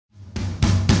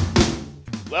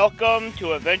Welcome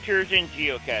to Adventures in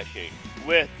Geocaching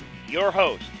with your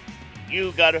host,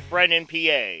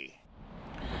 Ugotafriendinpa.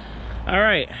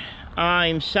 Alright,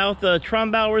 I'm south of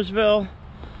Trumbauersville.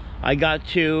 I got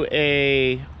to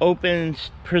a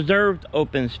preserved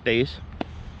open space.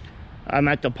 I'm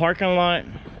at the parking lot,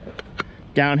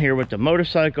 down here with the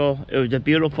motorcycle. It was a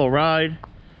beautiful ride.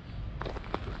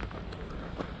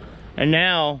 And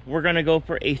now we're gonna go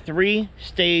for a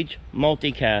 3-stage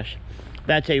multi-cache.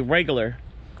 That's a regular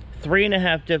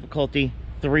 3.5 difficulty,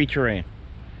 3 terrain.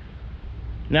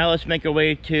 Now let's make our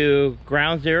way to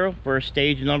ground zero for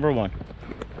stage number 1.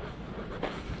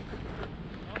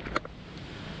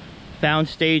 Found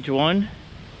stage 1.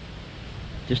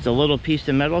 Just a little piece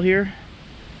of metal here.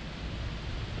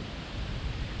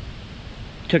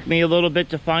 Took me a little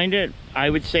bit to find it. I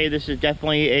would say this is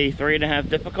definitely a 3.5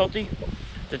 difficulty.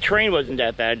 The terrain wasn't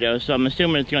that bad though, so I'm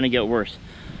assuming it's going to get worse.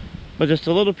 But just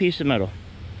a little piece of metal.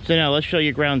 So now let's show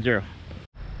you ground zero.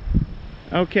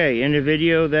 Okay, in the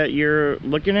video that you're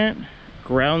looking at,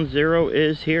 ground zero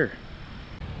is here.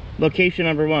 Location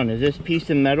number 1 is this piece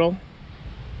of metal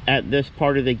at this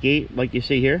part of the gate, like you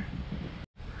see here.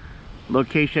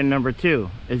 Location number 2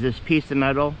 is this piece of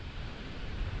metal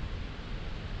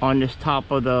on this top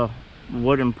of the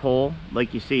wooden pole,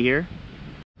 like you see here.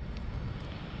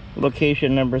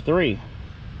 Location number 3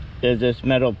 is this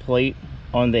metal plate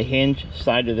on the hinge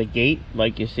side of the gate,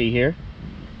 like you see here.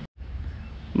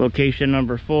 Location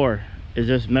number 4 is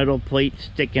this metal plate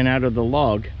sticking out of the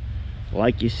log,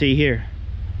 like you see here.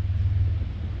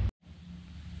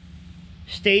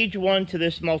 Stage 1 to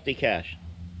this multi-cache.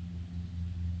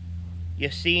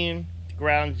 You've seen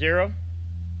ground zero,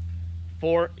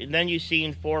 and then you've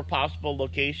seen 4 possible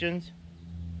locations.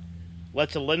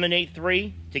 Let's eliminate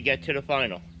 3 to get to the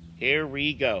final. Here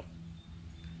we go.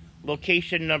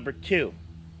 Location number 2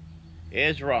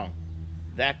 is wrong.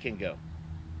 That can go.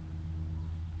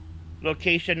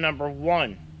 Location number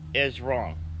 1 is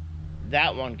wrong.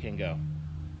 That one can go.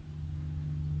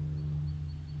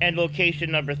 And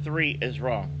location number 3 is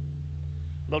wrong.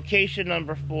 Location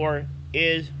number 4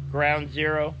 is ground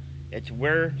zero. It's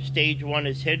where stage 1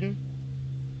 is hidden.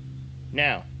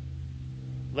 Now,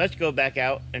 let's go back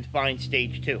out and find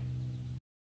stage 2.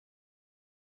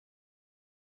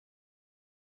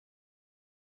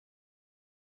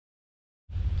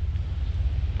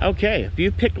 Okay, if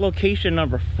you pick location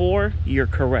number 4, you're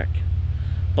correct.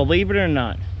 Believe it or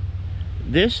not,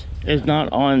 this is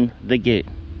not on the gate.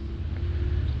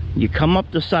 You come up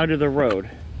the side of the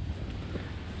road,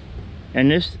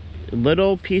 and this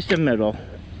little piece of metal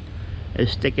is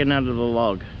sticking out of the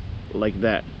log, like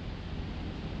that.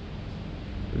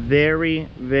 Very,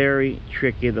 very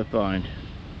tricky to find.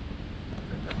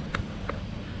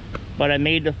 But I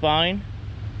made the find.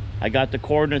 I got the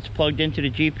coordinates plugged into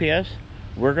the GPS.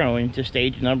 We're going to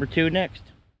stage number 2 next.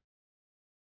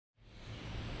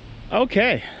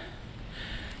 Okay,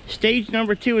 stage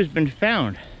number 2 has been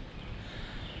found.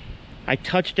 I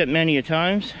touched it many a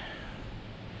times,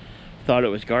 thought it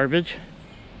was garbage.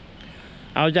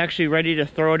 I was actually ready to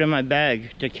throw it in my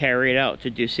bag to carry it out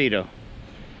to Ducito.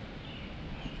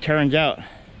 Turns out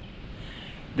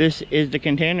this is the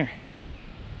container.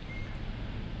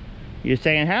 You're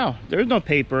saying how? There's no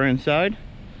paper inside.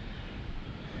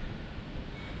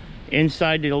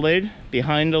 Inside the lid,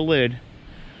 behind the lid,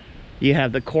 you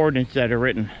have the coordinates that are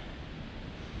written.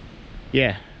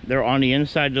 Yeah, they're on the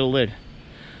inside of the lid.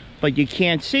 But you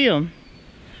can't see them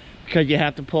because you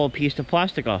have to pull a piece of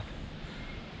plastic off.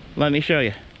 Let me show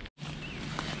you.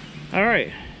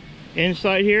 Alright,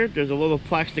 inside here, there's a little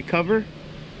plastic cover.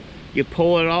 You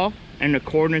pull it off and the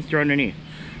coordinates are underneath.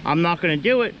 I'm not going to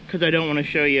do it because I don't want to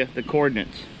show you the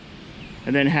coordinates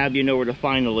and then have you know where the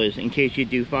final is in case you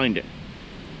do find it.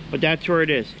 But that's where it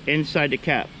is, inside the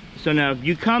cap. So now if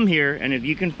you come here and if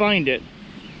you can find it,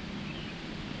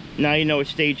 now you know what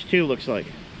stage 2 looks like.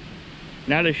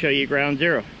 Now to show you ground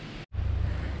zero.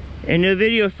 In the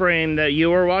video frame that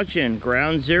you are watching,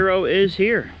 ground zero is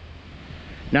here.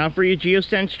 Now for your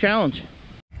Geosense challenge.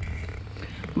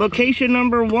 Location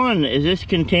number 1 is this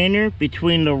container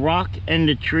between the rock and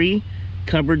the tree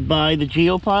covered by the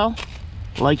geopile,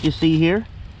 like you see here.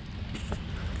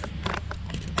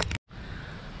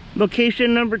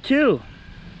 Location number 2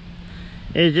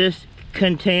 is this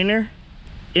container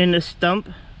in the stump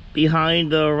behind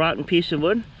the rotten piece of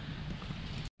wood.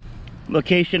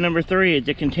 Location number 3 is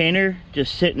the container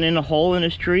just sitting in a hole in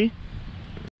this tree.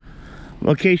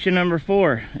 Location number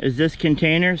 4 is this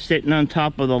container sitting on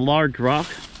top of the large rock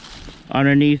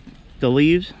underneath the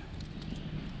leaves.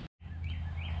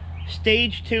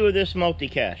 Stage 2 of this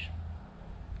multi-cache.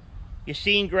 You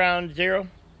seen ground zero?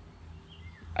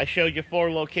 I showed you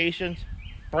 4 locations.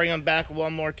 Bring them back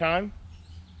one more time.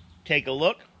 Take a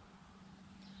look.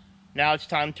 Now it's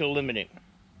time to eliminate.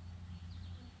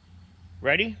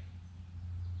 Ready?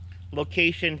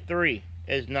 Location 3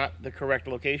 is not the correct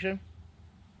location.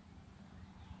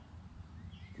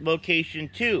 Location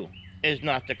 2 is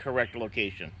not the correct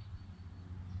location.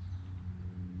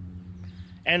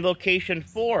 And location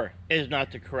 4 is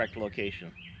not the correct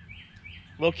location.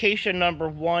 Location number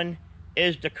 1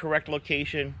 is the correct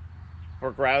location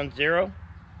for ground zero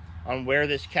on where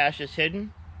this cache is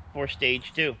hidden for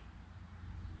stage 2.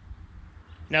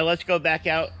 Now let's go back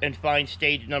out and find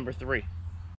stage number 3.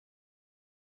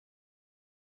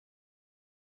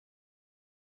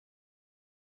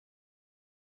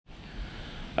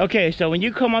 Okay, so when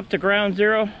you come up to ground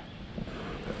zero,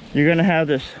 you're gonna have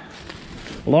this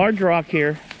large rock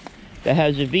here that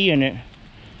has a V in it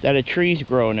that a tree's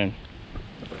growing in.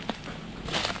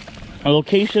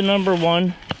 Location number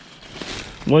 1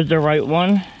 was the right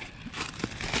one.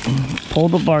 Pull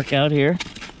the bark out here.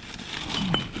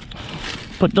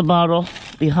 Put the bottle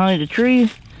behind the tree.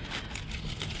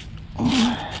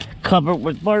 Cover it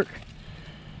with bark.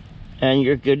 And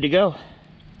you're good to go.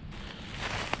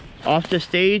 Off to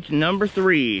stage number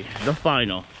 3, the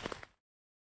final.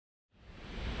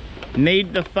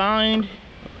 Made the find,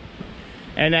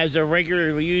 and as it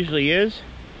regularly usually is,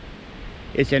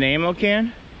 it's an ammo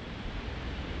can.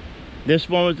 This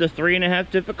one was the 3.5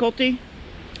 difficulty,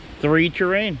 3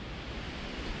 terrain.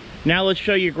 Now let's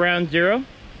show you ground zero.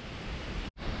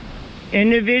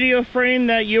 In the video frame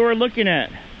that you are looking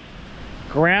at,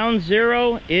 ground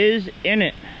zero is in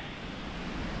it.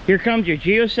 Here comes your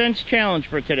Geosense challenge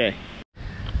for today.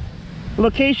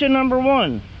 Location number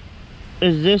 1.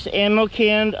 Is this ammo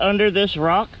can under this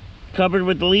rock covered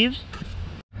with leaves?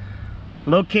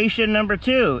 Location number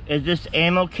 2. Is this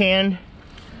ammo can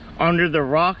under the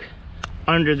rock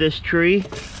under this tree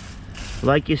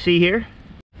like you see here?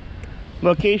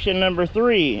 Location number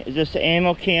 3. Is this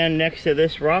ammo can next to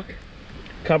this rock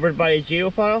covered by a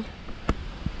geopile?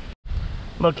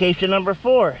 Location number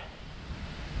 4.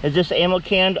 Is this ammo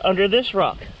can under this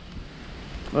rock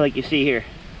like you see here?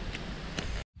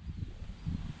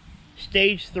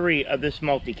 Stage 3 of this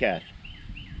multi-cache.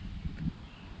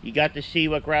 You got to see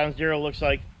what ground zero looks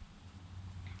like.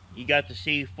 You got to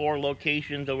see 4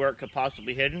 locations of where it could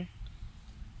possibly be hidden.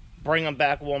 Bring them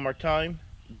back one more time.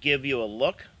 Give you a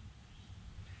look.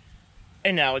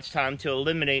 And now it's time to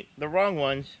eliminate the wrong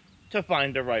ones to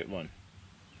find the right one.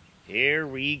 Here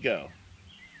we go.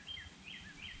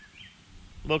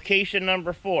 Location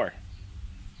number 4.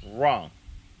 Wrong.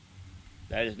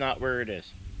 That is not where it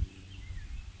is.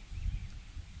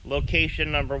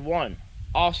 Location number 1.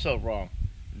 Also wrong.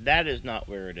 That is not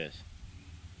where it is.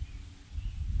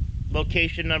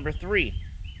 Location number 3.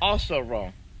 Also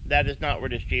wrong. That is not where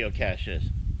this geocache is.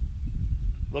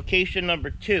 Location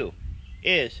number 2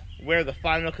 is where the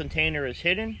final container is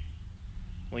hidden.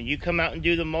 When you come out and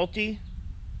do the multi,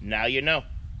 now you know.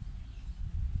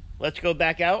 Let's go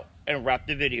back out and wrap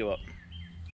the video up.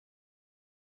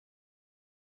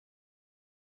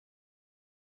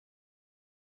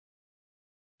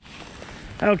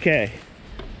 Okay,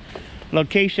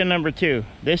 location number 2.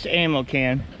 This ammo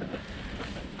can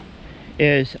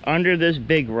is under this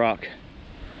big rock,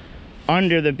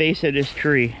 under the base of this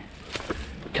tree,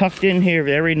 tucked in here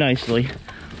very nicely.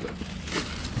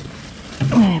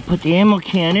 Put the ammo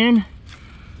can in.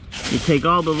 You take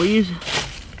all the leaves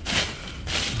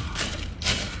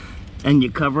and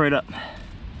you cover it up.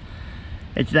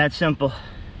 It's that simple.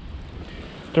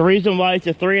 The reason why it's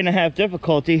a 3.5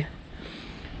 difficulty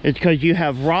is because you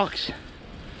have rocks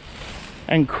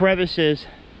and crevices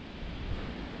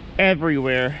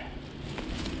everywhere.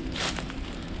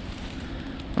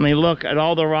 I mean, look at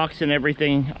all the rocks and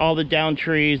everything, all the down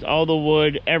trees, all the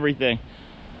wood, everything.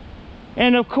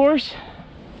 And of course,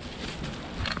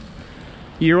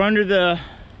 you're under the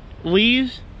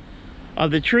leaves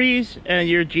of the trees and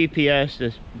your GPS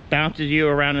just bounces you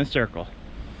around in a circle.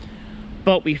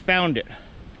 But we found it.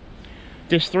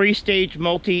 This 3-stage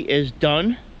multi is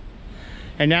done.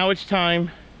 And now it's time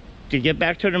to get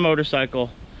back to the motorcycle,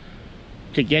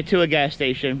 to get to a gas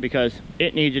station because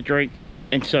it needs a drink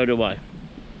and so do I.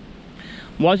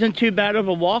 Wasn't too bad of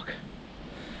a walk.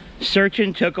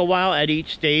 Searching took a while at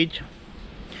each stage.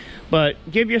 But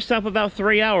give yourself about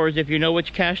 3 hours. If you know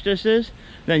which cache this is,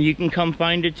 then you can come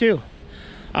find it too.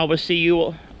 I will see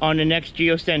you on the next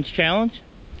Geosense challenge.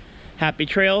 Happy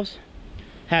trails,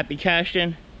 happy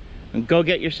caching, and go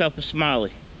get yourself a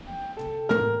smiley.